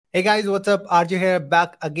Hey guys, what's up? RJ here,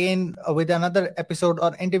 back again with another episode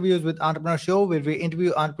on Interviews with Entrepreneur Show, where we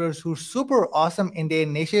interview entrepreneurs who are super awesome in their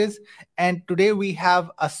niches. And today we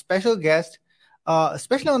have a special guest,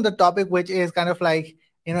 especially on the topic, which is kind of like,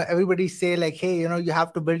 everybody say like, hey, you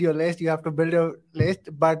have to build your list, you have to build your list.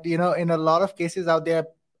 But, in a lot of cases out there,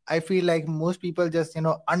 I feel like most people just,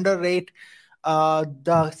 underrate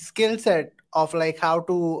the skill set of like how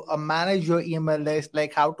to manage your email list,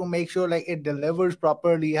 like how to make sure like it delivers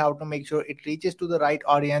properly, how to make sure it reaches to the right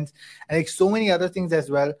audience, and like so many other things as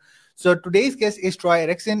well. So today's guest is Troy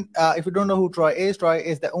Erickson. If you don't know who Troy is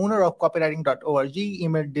the owner of copywriting.org,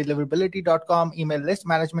 email deliverability.com, email list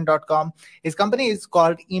management.com. His company is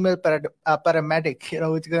called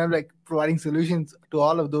Paramedic, which is kind of like providing solutions to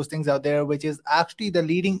all of those things out there, which is actually the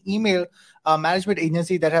leading email management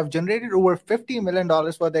agency that have generated over $50 million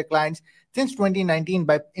for their clients since 2019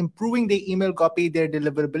 by improving their email copy, their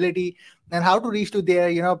deliverability, and how to reach to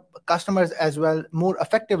their customers as well more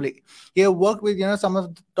effectively. He have worked with some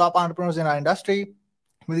of the top entrepreneurs in our industry,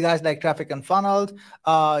 with guys like Traffic and Funnels,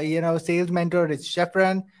 sales mentor Rich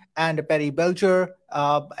Sheffran and Perry Belcher,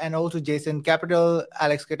 and also Jason Capital,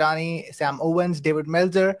 Alex Catani, Sam Owens, David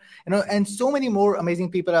Melzer, and so many more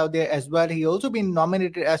amazing people out there as well. He also been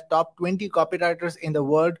nominated as top 20 copywriters in the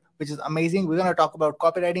world, which is amazing. We're going to talk about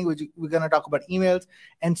copywriting, we're going to talk about emails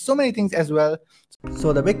and so many things as well.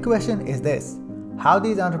 So the big question is this: how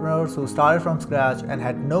these entrepreneurs who started from scratch and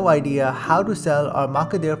had no idea how to sell or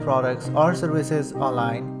market their products or services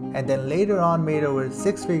online, and then later on made over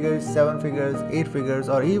 6 figures, 7 figures, 8 figures,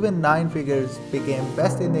 or even 9 figures, became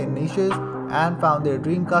best in their niches and found their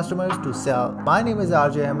dream customers to sell. My name is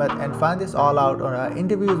RJ Ahmed, and find this all out on our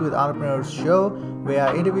Interviews with Entrepreneurs show, where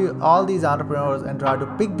I interview all these entrepreneurs and try to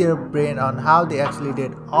pick their brain on how they actually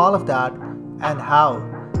did all of that and how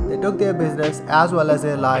they took their business as well as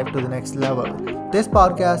their life to the next level. This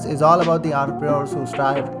podcast is all about the entrepreneurs who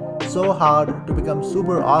strived so hard to become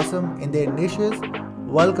super awesome in their niches.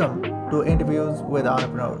 Welcome to Interviews with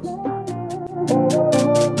Entrepreneurs.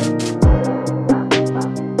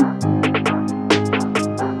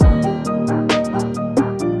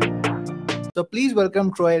 So please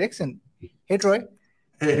welcome Troy Erickson. Hey, Troy.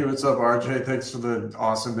 Hey, what's up, RJ? Thanks for the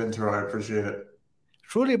awesome intro. I appreciate it.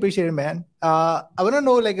 Truly appreciate it, man. I want to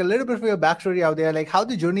know like a little bit of your backstory out there, like how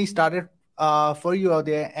the journey started for you out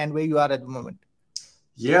there and where you are at the moment.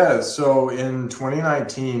 Yeah, so in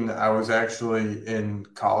 2019, I was actually in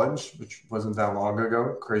college, which wasn't that long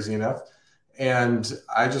ago, crazy enough. And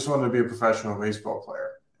I just wanted to be a professional baseball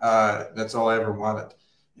player. That's all I ever wanted.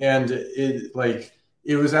 And it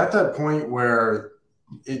was at that point where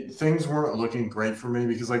things weren't looking great for me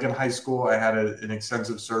because like in high school, I had an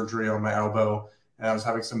extensive surgery on my elbow. And I was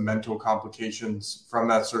having some mental complications from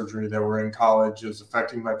that surgery that were in college. It was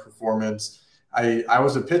affecting my performance. I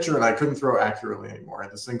was a pitcher and I couldn't throw accurately anymore. I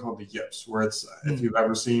had this thing called the yips, where it's if you've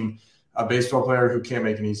ever seen a baseball player who can't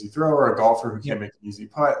make an easy throw or a golfer who can't make an easy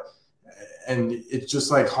putt. And it's just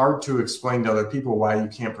like hard to explain to other people why you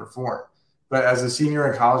can't perform. But as a senior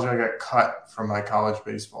in college, I got cut from my college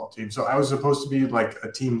baseball team. So I was supposed to be like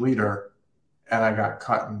a team leader and I got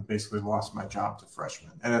cut and basically lost my job to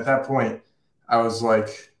freshmen. And at that point, I was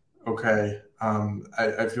like, okay,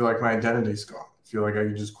 I feel like my identity's gone. I feel like I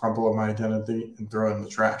could just crumple up my identity and throw it in the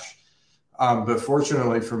trash. But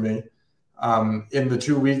fortunately for me, in the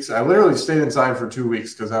 2 weeks, I literally stayed inside for 2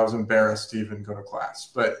 weeks because I was embarrassed to even go to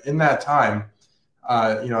class. But in that time,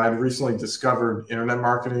 I'd recently discovered internet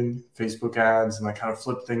marketing, Facebook ads, and I kind of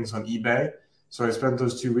flipped things on eBay. So I spent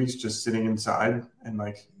those 2 weeks just sitting inside and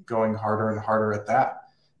like going harder and harder at that.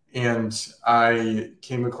 And I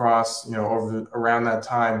came across, around that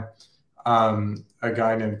time, a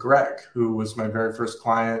guy named Greg, who was my very first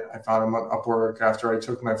client. I found him on Upwork after I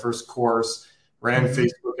took my first course, ran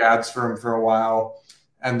Facebook ads for him for a while.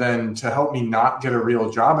 And then to help me not get a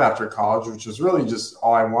real job after college, which was really just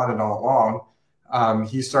all I wanted all along,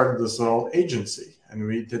 he started this little agency. And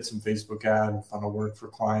we did some Facebook ad and funnel work for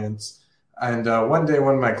clients. And one day,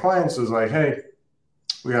 one of my clients was like, hey,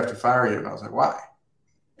 we have to fire you. And I was like, why?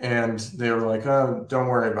 And they were like, oh, don't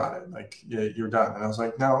worry about it. Like, yeah, you're done. And I was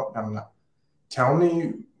like, no. Tell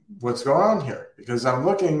me what's going on here. Because I'm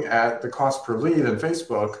looking at the cost per lead in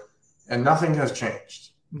Facebook and nothing has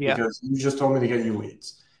changed. Yeah. Because you just told me to get you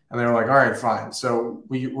leads. And they were like, all right, fine. So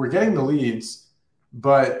we're getting the leads,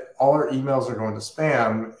 but all our emails are going to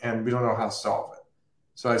spam and we don't know how to solve it.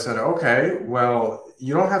 So I said, okay, well,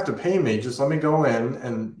 you don't have to pay me. Just let me go in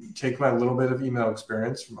and take my little bit of email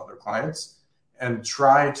experience from other clients and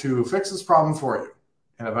try to fix this problem for you.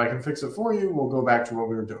 And if I can fix it for you, we'll go back to what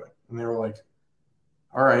we were doing. And they were like,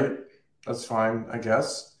 all right, that's fine, I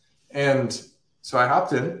guess. And So I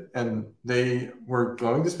hopped in and they were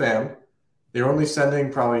going to spam. They were only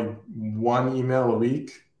sending probably one email a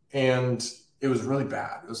week, and it was really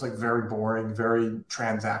bad. It was like very boring, very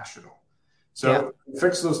transactional. Yeah. So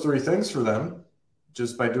fix those three things for them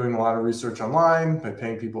just by doing a lot of research online, by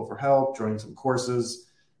paying people for help, joining some courses.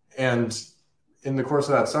 And in the course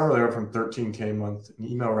of that summer, they went from 13K a month in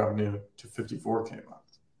email revenue to 54K a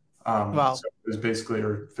month. Wow. So it was basically,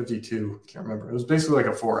 or 52, can't remember. It was basically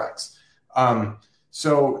like a 4X.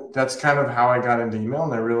 So that's kind of how I got into email.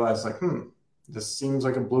 And I realized like, this seems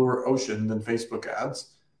like a bluer ocean than Facebook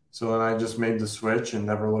ads. So then I just made the switch and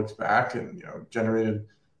never looked back, and generated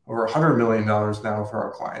over $100 million now for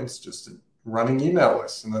our clients just running email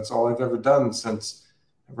lists. And that's all I've ever done since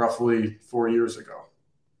roughly 4 years ago.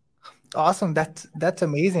 Awesome. That's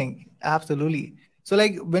amazing. Absolutely. So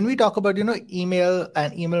like when we talk about, email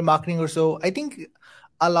and email marketing or so, I think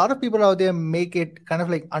a lot of people out there make it kind of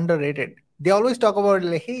like underrated. They always talk about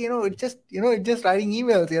like, hey, it's just writing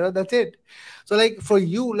emails, that's it. So like for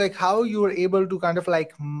you, like how you were able to kind of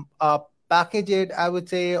like package it, I would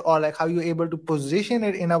say, or like how you're able to position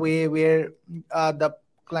it in a way where the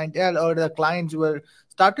clientele or the clients were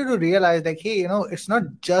started to realize like, hey, it's not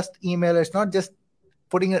just email, it's not just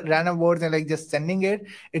putting random words and like just sending it.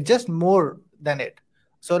 It's just more than it.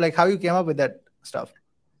 So like how you came up with that stuff.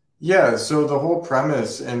 Yeah, so the whole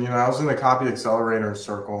premise, and I was in the copy accelerator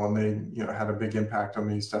circle, and they had a big impact on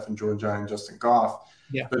me, Stefan Georgi and Justin Goff.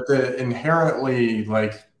 Yeah. But the inherently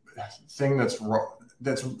thing that's wrong,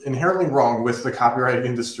 that's inherently wrong with the copywriting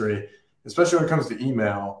industry, especially when it comes to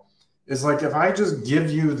email, is like if I just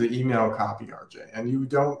give you the email copy, RJ, and you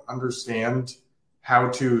don't understand how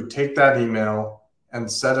to take that email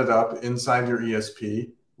and set it up inside your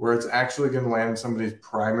ESP, where it's actually going to land in somebody's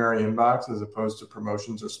primary inbox as opposed to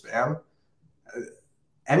promotions or spam.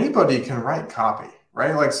 Anybody can write copy,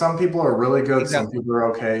 right? Like some people are really good, Exactly. some people are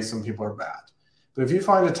okay, some people are bad. But if you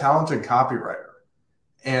find a talented copywriter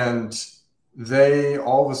and they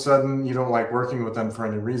all of a sudden you don't like working with them for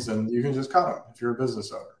any reason, you can just cut them if you're a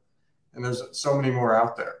business owner. And there's so many more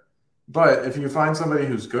out there. But if you find somebody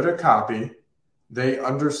who's good at copy, they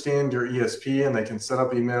understand your ESP and they can set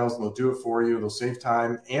up emails and they'll do it for you. They'll save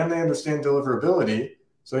time and they understand deliverability,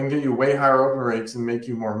 so they can get you way higher open rates and make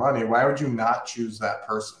you more money. Why would you not choose that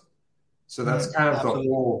person? So that's kind of Absolutely. the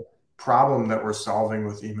whole problem that we're solving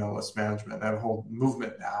with email list management. I have a whole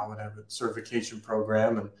movement now and I have a certification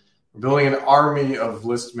program, and we're building an army of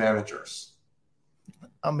list managers.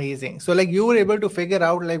 Amazing. So like you were able to figure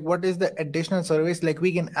out like what is the additional service like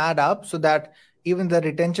we can add up so that even the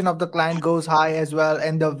retention of the client goes high as well,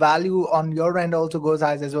 and the value on your end also goes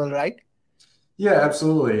high as well, right? Yeah,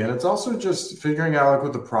 absolutely. And it's also just figuring out like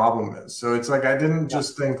what the problem is. So it's like I didn't Yeah.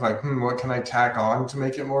 just think like, what can I tack on to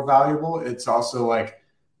make it more valuable? It's also like,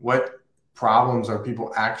 what problems are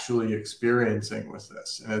people actually experiencing with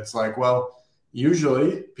this? And it's like, well,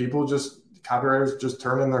 usually copywriters just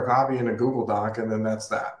turn in their copy in a Google Doc and then that's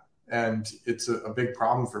that. And it's a big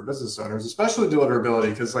problem for business owners, especially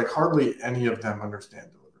deliverability, because like hardly any of them understand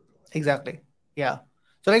deliverability. Exactly. Yeah.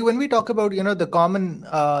 So like when we talk about, the common,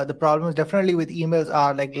 the problems definitely with emails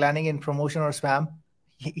are like landing in promotion or spam,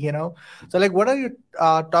 So like what are your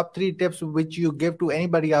top 3 tips which you give to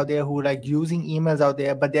anybody out there who like using emails out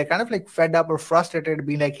there, but they're kind of like fed up or frustrated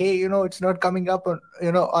being like, hey, it's not coming up on,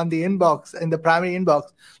 on the inbox, in the primary inbox.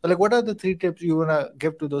 So like what are the 3 tips you want to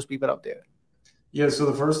give to those people out there? Yeah, so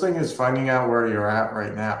the first thing is finding out where you're at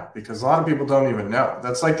right now, because a lot of people don't even know.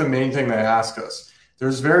 That's like the main thing they ask us.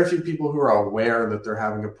 There's very few people who are aware that they're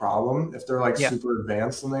having a problem if they're like Yeah. super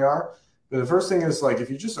advanced than they are. But the first thing is like if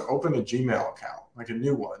you just open a Gmail account, like a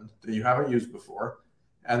new one that you haven't used before,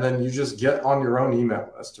 and then you just get on your own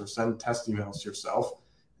email list or send test emails to yourself,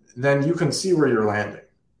 then you can see where you're landing,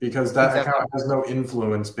 because that Exactly. account has no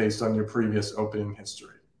influence based on your previous opening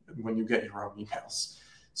history when you get your own emails.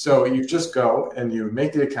 So you just go and you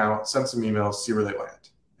make the account, send some emails, see where they land.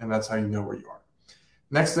 And that's how you know where you are.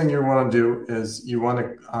 Next thing you want to do is you want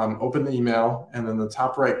to open the email, and in the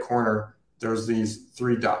top right corner, there's these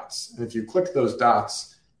 3 dots. And if you click those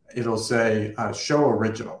dots, it'll say show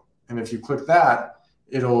original. And if you click that,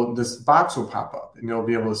 this box will pop up and you'll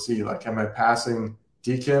be able to see like, am I passing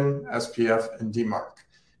DKIM, SPF, and DMARC?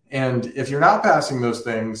 And if you're not passing those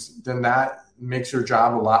things, then that makes your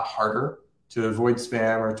job a lot harder to avoid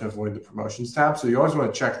spam or to avoid the promotions tab. So you always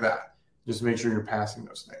want to check that, just make sure you're passing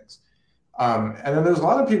those things. And then there's a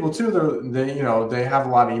lot of people too, they have a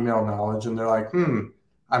lot of email knowledge and they're like,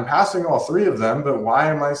 I'm passing all 3 of them, but why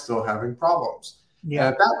am I still having problems? Yeah.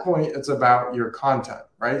 And at that point, it's about your content,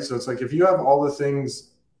 right? So it's like, if you have all the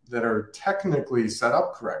things that are technically set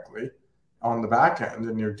up correctly on the back end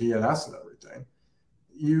in your DNS and everything,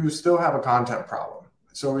 you still have a content problem.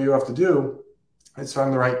 So what you have to do is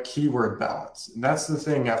find the right keyword balance. And that's the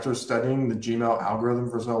thing, after studying the Gmail algorithm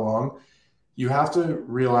for so long, you have to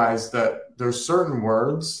realize that there's certain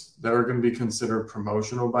words that are going to be considered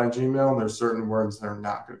promotional by Gmail, and there's certain words that are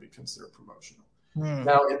not going to be considered promotional.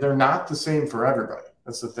 Now, they're not the same for everybody.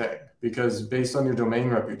 That's the thing, because based on your domain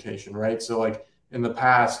reputation, right? So like in the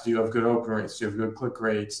past, do you have good open rates? Do you have good click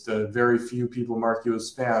rates? Do very few people mark you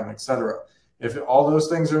as spam, etc.? If all those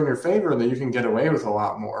things are in your favor, then you can get away with a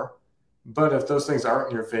lot more. But if those things aren't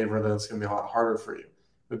in your favor, then it's going to be a lot harder for you.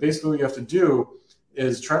 But basically what you have to do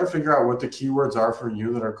is try to figure out what the keywords are for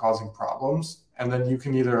you that are causing problems. And then you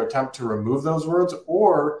can either attempt to remove those words,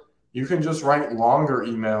 or you can just write longer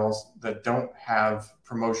emails that don't have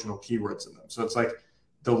promotional keywords in them. So it's like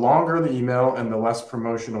the longer the email and the less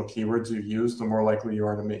promotional keywords you use, the more likely you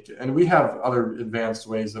are to make it. And we have other advanced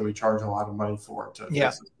ways that we charge a lot of money for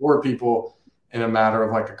to support people in a matter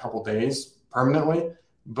of like a couple days permanently.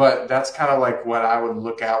 But that's kind of like what I would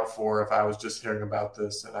look out for if I was just hearing about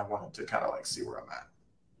this and I wanted to kind of like see where I'm at.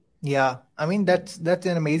 Yeah, I mean that's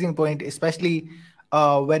an amazing point, especially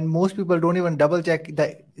when most people don't even double check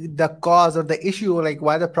the cause or the issue, like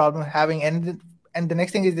why the problem having, and the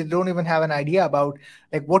next thing is they don't even have an idea about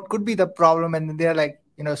like what could be the problem, and they're like,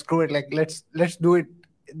 screw it, like let's do it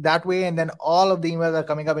that way, and then all of the emails are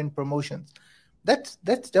coming up in promotions. That's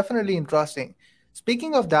definitely interesting.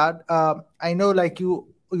 Speaking of that, I know like you're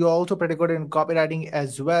also pretty good in copywriting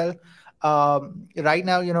as well. Right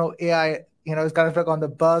now, AI, it's kind of like on the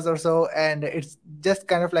buzz or so, and it's just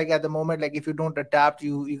kind of like at the moment, like if you don't adapt,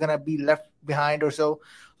 you're gonna be left behind or so.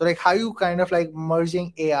 So like how you kind of like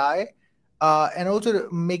merging AI, and also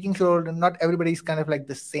making sure that not everybody's kind of like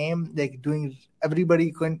the same, like doing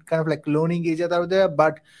everybody kind of like cloning each other out there,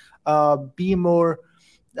 but be more.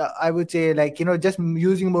 I would say like just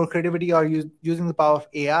using more creativity, or using the power of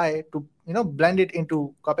AI to blend it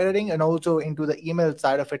into copywriting and also into the email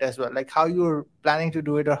side of it as well. Like how you're planning to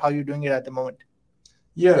do it or how you're doing it at the moment.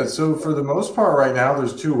 Yeah, so for the most part right now,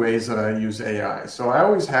 there's two ways that I use AI. So I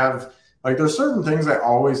always have, like, there's certain things I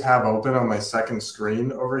always have open on my second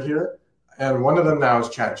screen over here. And one of them now is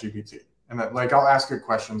ChatGPT. And like I'll ask it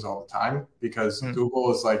questions all the time because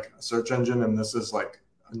Google is like a search engine and this is like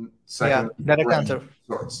a second direct answer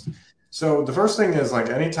source. So the first thing is like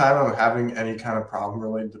anytime I'm having any kind of problem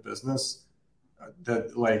related to business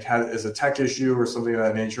that like is a tech issue or something of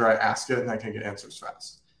that nature, I ask it and I can get answers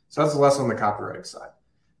fast. So that's less on the copywriting side.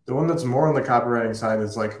 The one that's more on the copywriting side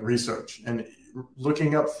is like research and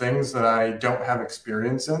looking up things that I don't have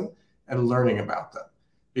experience in and learning about them.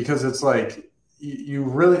 Because it's like you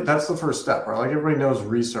really, that's the first step, right? Like everybody knows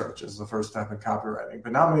research is the first step in copywriting,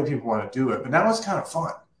 but not many people want to do it. But now it's kind of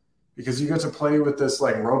fun because you get to play with this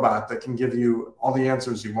like robot that can give you all the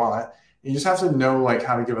answers you want. You just have to know like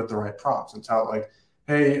how to give it the right prompts and tell it like,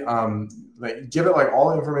 hey, like give it like all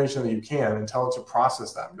the information that you can and tell it to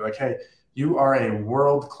process that. Be like, hey, you are a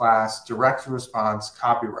world-class direct response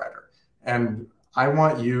copywriter. And I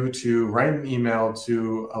want you to write an email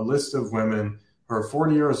to a list of women who are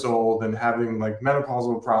 40 years old and having like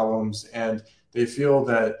menopausal problems. And they feel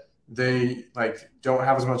that they like don't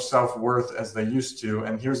have as much self-worth as they used to.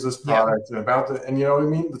 And here's this product and about the, and you know what I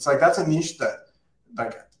mean? It's like, that's a niche that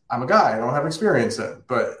like, I'm a guy, I don't have experience in,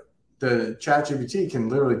 but the ChatGPT can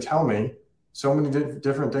literally tell me so many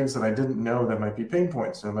different things that I didn't know that might be pain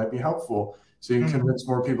points and it might be helpful. So you can convince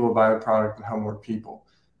more people to buy a product and help more people.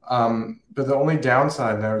 But the only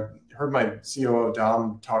downside, and I heard my COO,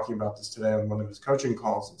 Dom, talking about this today on one of his coaching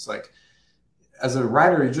calls. It's like, as a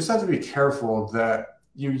writer, you just have to be careful that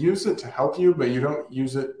you use it to help you, but you don't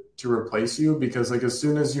use it to replace you, because like as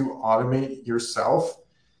soon as you automate yourself,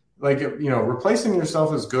 like, you know, replacing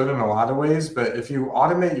yourself is good in a lot of ways, but if you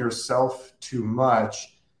automate yourself too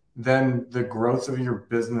much, then the growth of your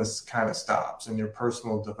business kind of stops and your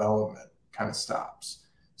personal development kind of stops.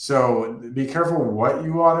 So be careful what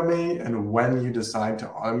you automate and when you decide to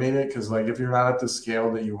automate it. Because like if you're not at the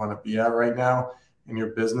scale that you want to be at right now and your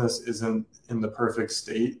business isn't in the perfect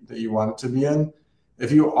state that you want it to be in,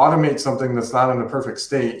 if you automate something that's not in the perfect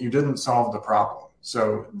state, you didn't solve the problem.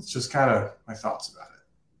 So it's just kind of my thoughts about it.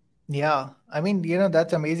 Yeah, I mean,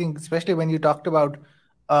 that's amazing, especially when you talked about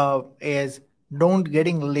is don't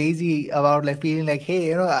getting lazy about like feeling like,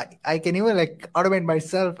 hey, I can even like automate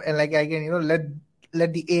myself and like I can,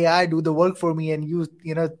 let the AI do the work for me, and you,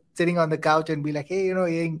 sitting on the couch and be like, hey,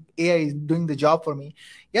 AI is doing the job for me.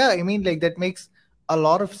 Yeah, I mean, like that makes a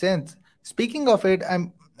lot of sense. Speaking of it,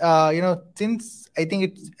 I'm, since I think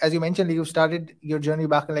it's, as you mentioned, you started your journey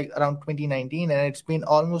back in like around 2019, and it's been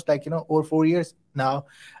almost like, over 4 years now.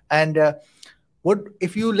 And what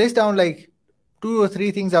if you list down like two or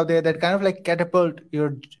three things out there that kind of like catapult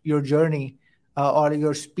your journey or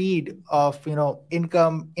your speed of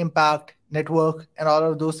income, impact, network, and all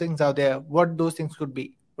of those things out there, what those things could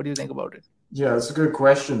be? What do you think about it? Yeah, that's a good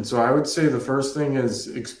question. So I would say the first thing is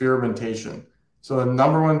experimentation. So the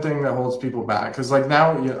number one thing that holds people back, because like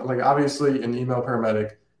now, like obviously in email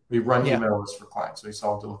paramedic, we run Yeah. email lists for clients. We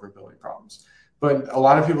solve deliverability problems. But a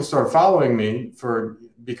lot of people started following me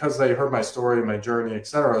because they heard my story, my journey, et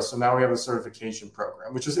cetera. So now we have a certification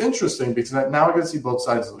program, which is interesting because now I can see both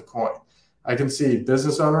sides of the coin. I can see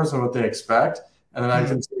business owners and what they expect, and then I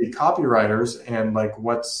can see copywriters and like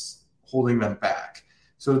what's holding them back.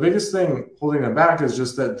 So the biggest thing holding them back is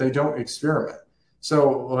just that they don't experiment.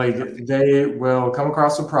 So like they will come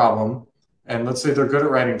across a problem, and let's say they're good at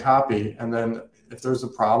writing copy, and then if there's a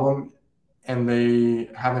problem and they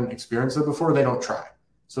haven't experienced it before, they don't try.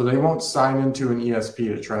 So they won't sign into an ESP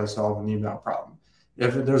to try to solve an email problem.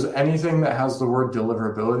 If there's anything that has the word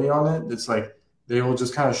deliverability on it, it's like they will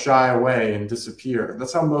just kind of shy away and disappear.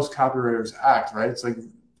 That's how most copywriters act, right? It's like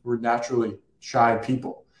we're naturally shy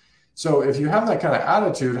people. So if you have that kind of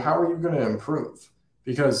attitude, how are you going to improve?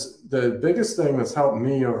 Because the biggest thing that's helped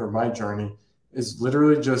me over my journey is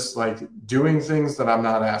literally just like doing things that I'm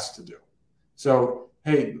not asked to do. So,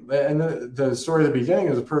 hey, and the story at the beginning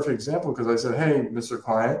is a perfect example because I said, hey, Mr.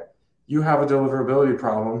 Client, you have a deliverability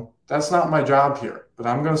problem. That's not my job here, but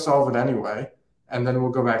I'm going to solve it anyway. And then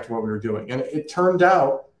we'll go back to what we were doing. And it turned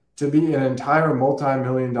out to be an entire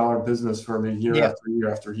multi-million-dollar business for me year after year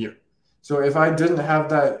after year. So if I didn't have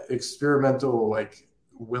that experimental like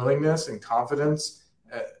willingness and confidence,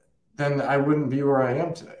 then I wouldn't be where I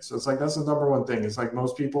am today. So it's like, that's the number one thing. It's like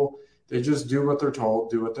most people, they just do what they're told,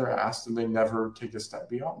 do what they're asked, and they never take a step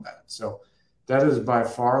beyond that. So that is by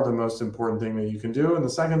far the most important thing that you can do. And the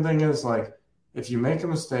second thing is like, if you make a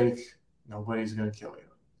mistake, nobody's going to kill you.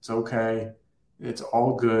 It's okay. It's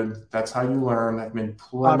all good. That's how you learn. I've made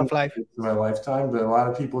plenty of mistakes in my lifetime, but a lot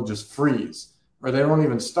of people just freeze, or they don't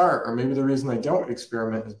even start, or maybe the reason they don't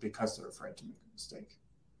experiment is because they're afraid to make a mistake.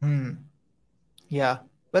 Yeah.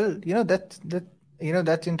 Well,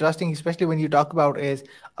 that's interesting, especially when you talk about is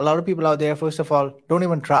a lot of people out there, first of all, don't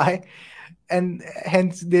even try. And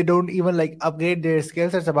hence they don't even like upgrade their skill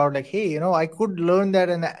sets about like, hey, I could learn that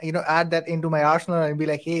and, add that into my arsenal and be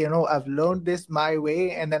like, hey, I've learned this my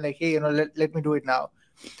way. And then like, hey, let me do it now.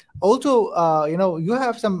 Also, you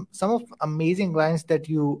have some of amazing clients that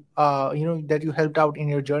that you helped out in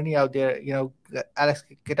your journey out there. Alex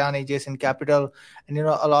Kitane, Jason Capital, and a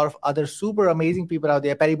lot of other super amazing people out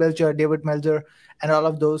there. Perry Belcher, David Melzer, and all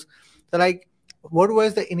of those. So, like, what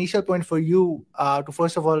was the initial point for you to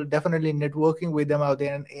first of all definitely networking with them out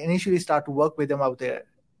there and initially start to work with them out there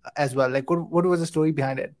as well? Like, what was the story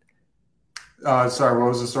behind it? Sorry, what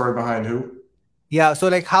was the story behind who? Yeah. So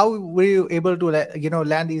like, how were you able to,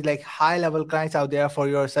 land these like high level clients out there for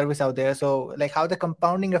your service out there? So like how the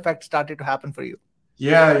compounding effect started to happen for you?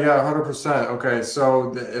 Yeah, 100%. Okay.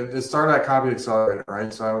 So it started at Copy Accelerator,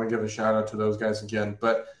 right? So I want to give a shout out to those guys again,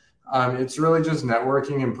 but it's really just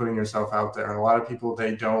networking and putting yourself out there. And a lot of people,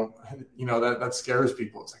 they don't, that scares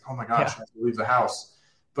people. It's like, oh my gosh, I have to leave the house.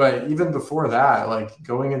 But even before that, like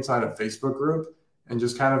going inside a Facebook group and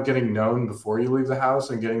just kind of getting known before you leave the house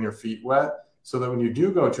and getting your feet wet, so that when you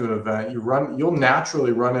do go to an event, you'll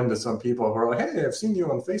naturally run into some people who are like, hey, I've seen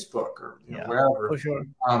you on Facebook or wherever. For sure.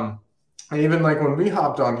 And even like when we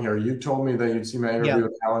hopped on here, you told me that you'd seen my interview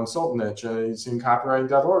with Alan Soltanich and you'd seen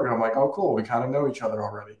copywriting.org. And I'm like, oh, cool. We kind of know each other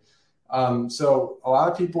already. So a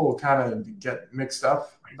lot of people kind of get mixed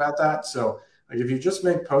up about that. So like if you just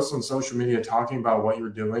make posts on social media talking about what you're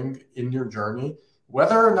doing in your journey,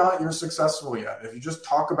 whether or not you're successful yet, if you just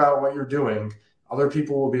talk about what you're doing, other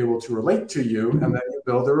people will be able to relate to you, and then you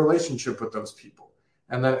build a relationship with those people.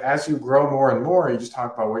 And then as you grow more and more, you just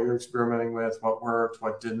talk about what you're experimenting with, what worked,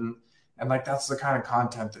 what didn't. And like, that's the kind of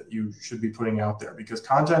content that you should be putting out there, because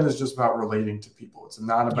content is just about relating to people. It's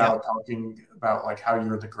not about talking about like how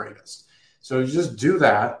you're the greatest. So you just do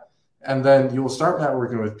that, and then you will start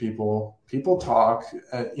networking with people. People talk,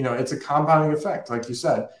 it's a compounding effect. Like you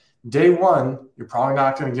said, day one, you're probably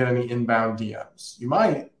not going to get any inbound DMs. You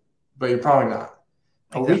might, but you're probably not.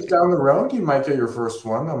 Exactly. A week down the road, you might get your first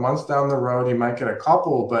one. A month down the road, you might get a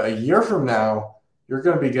couple. But a year from now, you're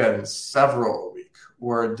going to be getting several a week.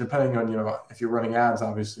 Or depending on, if you're running ads,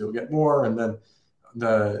 obviously you'll get more. And then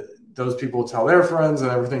those people tell their friends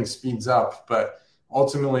and everything speeds up. But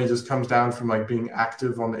ultimately, it just comes down from like being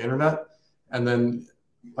active on the internet. And then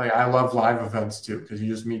like I love live events too, because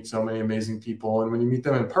you just meet so many amazing people. And when you meet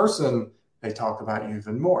them in person, they talk about you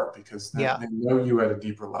even more because they know you at a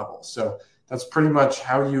deeper level. So that's pretty much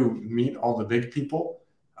how you meet all the big people.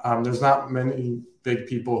 There's not many big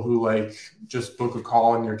people who like just book a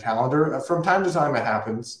call in your calendar. From time to time, it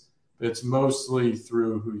happens, but it's mostly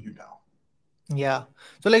through who you know. Yeah.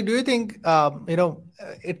 So, like, do you think, I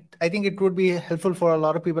think it would be helpful for a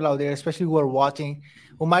lot of people out there, especially who are watching,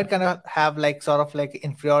 who might kind of have like sort of like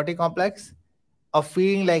inferiority complex of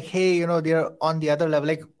feeling like, hey, they're on the other level.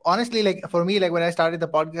 Like, honestly, like for me, like when I started the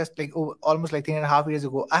podcast, like almost like 3.5 years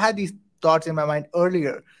ago, I had these thoughts in my mind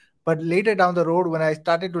earlier. But later down the road, when I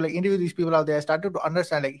started to like interview these people out there, I started to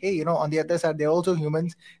understand like, hey, on the other side, they're also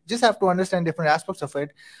humans. Just have to understand different aspects of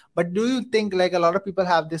it. But do you think like a lot of people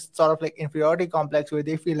have this sort of like inferiority complex where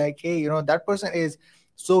they feel like, hey, that person is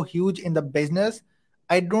so huge in the business,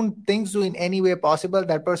 I don't think so in any way possible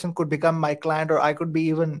that person could become my client, or I could be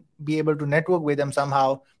able to network with them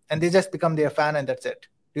somehow, and they just become their fan and that's it.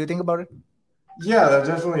 Do you think about it? Yeah, that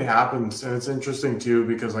definitely happens. And it's interesting too,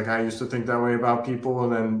 because like I used to think that way about people.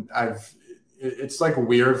 And then it's like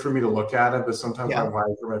weird for me to look at it, but sometimes my Yeah.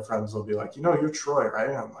 wife or my friends will be like, you're Troy, right?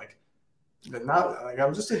 And I'm like, not like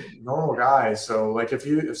I'm just a normal guy. So like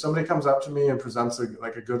if somebody comes up to me and presents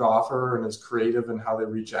like a good offer and is creative in how they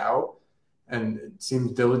reach out and it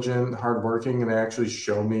seems diligent, hardworking, and they actually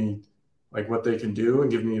show me like what they can do and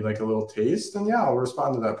give me like a little taste, then yeah, I'll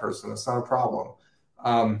respond to that person. It's not a problem.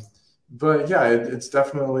 Um, but yeah, it's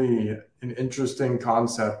definitely an interesting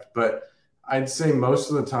concept. But I'd say most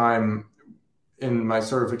of the time in my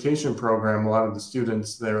certification program, a lot of the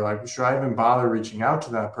students, they're like, should I even bother reaching out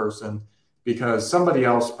to that person? Because somebody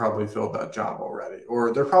else probably filled that job already,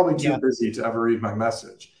 or they're probably too Yeah. busy to ever read my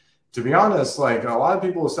message. To be honest, like a lot of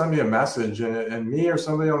people will send me a message and me or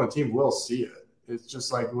somebody on the team will see it. It's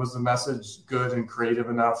just like, was the message good and creative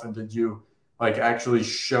enough? And did you like actually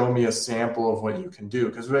show me a sample of what you can do?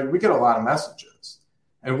 Because we get a lot of messages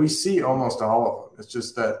and we see almost all of them. It's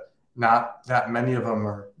just that not that many of them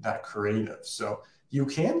are that creative. So you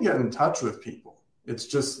can get in touch with people. It's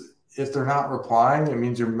just if they're not replying, it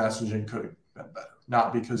means your messaging could have been better,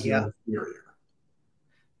 not because Yeah. you're inferior.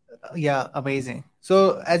 Yeah, amazing.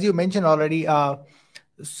 So as you mentioned already,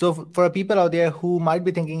 so for people out there who might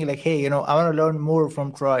be thinking like, hey, I want to learn more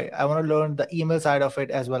from Troy, I want to learn the email side of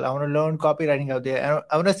it as well, I want to learn copywriting out there, and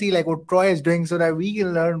I want to see like what Troy is doing so that we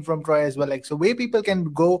can learn from Troy as well, like so where people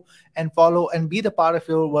can go and follow and be the part of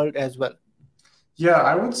your world as well. Yeah,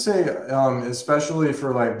 I would say, especially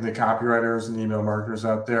for like the copywriters and email marketers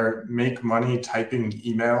out there,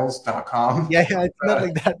 makemoneytypingemails.com. Yeah, it's not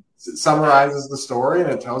like that. It summarizes the story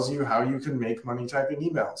and it tells you how you can make money typing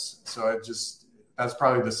emails. So that's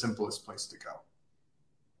probably the simplest place to go.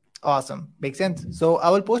 Awesome. Makes sense. So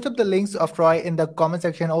I will post up the links of Troy in the comment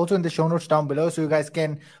section, also in the show notes down below. So you guys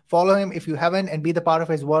can follow him if you haven't and be the part of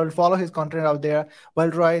his world, follow his content out there.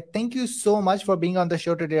 Well, Troy, thank you so much for being on the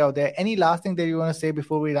show today out there. Any last thing that you want to say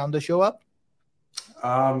before we round the show up?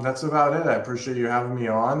 That's about it. I appreciate you having me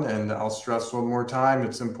on, and I'll stress one more time,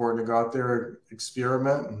 it's important to go out there,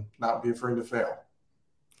 experiment, and not be afraid to fail.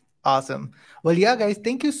 Awesome. Well, yeah, guys,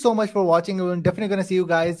 thank you so much for watching. We're definitely going to see you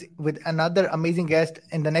guys with another amazing guest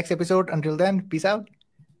in the next episode. Until then, peace out.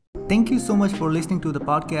 Thank you so much for listening to the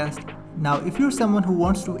podcast. Now, if you're someone who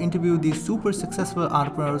wants to interview these super successful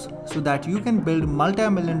entrepreneurs so that you can build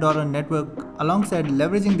multi-million-dollar network alongside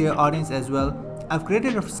leveraging their audience as well, I've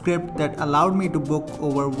created a script that allowed me to book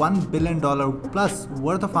over $1 billion plus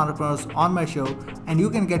worth of entrepreneurs on my show, and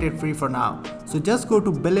you can get it free for now. So just go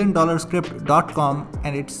to billiondollar.script.com,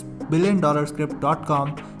 and it's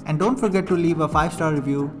billiondollar.script.com, and don't forget to leave a 5-star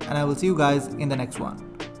review, and I will see you guys in the next one.